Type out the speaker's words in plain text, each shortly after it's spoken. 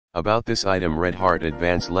About this item, Red Heart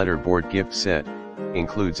Advanced Letterboard Gift Set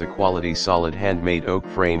includes a quality solid handmade oak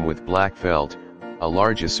frame with black felt, a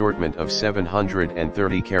large assortment of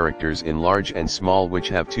 730 characters in large and small which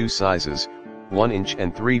have two sizes, 1 inch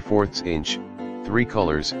and 3/4 inch, 3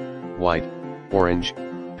 colors, white, orange,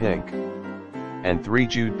 pink, and 3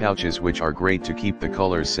 jute pouches which are great to keep the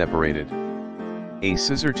colors separated. A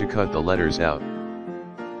scissor to cut the letters out.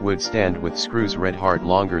 Wood stand with screws. Red Heart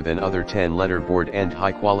longer than other 10 letterboard and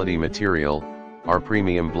high quality material. Our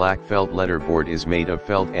premium black felt letterboard is made of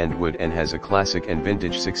felt and wood and has a classic and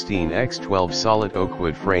vintage 16x12 solid oak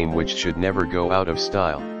wood frame which should never go out of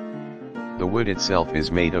style. The wood itself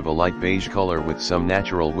is made of a light beige color with some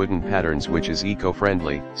natural wooden patterns which is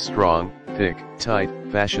eco-friendly, strong, thick, tight,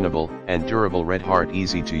 fashionable, and durable. Red Heart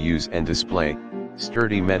easy to use and display,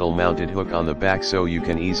 sturdy metal mounted hook on the back so you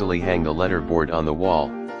can easily hang the letterboard on the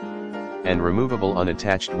wall, and removable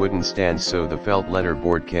unattached wooden stand so the felt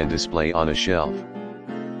letterboard can display on a shelf.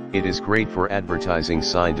 It is great for advertising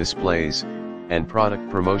sign displays, and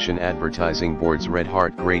product promotion advertising boards. Red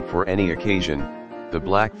Heart great for any occasion. The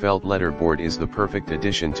black felt letterboard is the perfect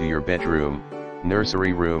addition to your bedroom,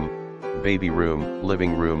 nursery room, baby room,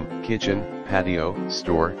 living room, kitchen, patio,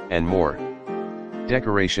 store, and more.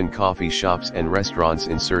 Decoration. Coffee shops and restaurants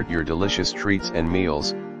insert your delicious treats and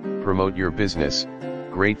meals, promote your business.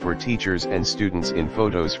 Great for teachers and students in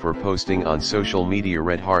photos for posting on social media.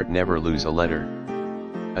 Red Heart never lose a letter.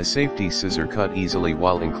 A safety scissor cut easily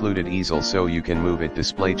while included easel so you can move it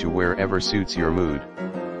display to wherever suits your mood.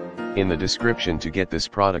 In the description to get this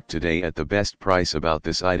product today at the best price. About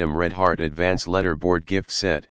this item, Red Heart Advanced Letterboard Gift Set.